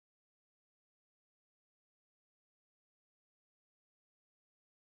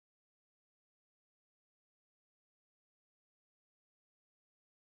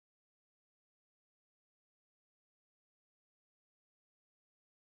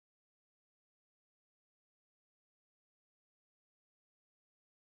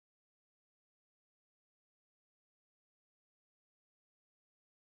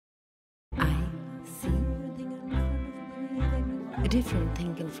different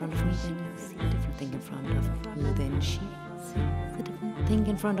thing in front of me than you see, a different thing in front of you than she sees, a different thing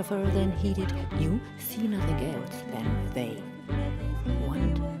in front of her than he did. You see nothing else than they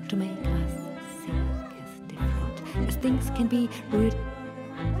want to make us see as different as things can be.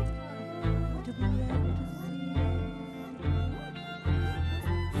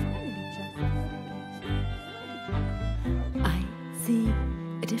 I see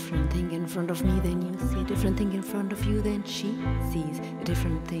a different thing in front of me than you see, a different thing in front of you than she sees, a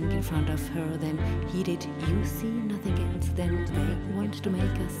different thing in front of her than he did. You see nothing else than they want to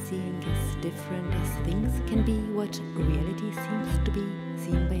make us seeing as different as things can be. What reality seems to be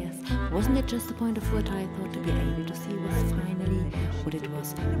seen by us. Wasn't it just the point of what I thought to be able to see was finally what it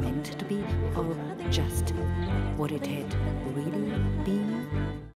was meant to be, or just what it had really been?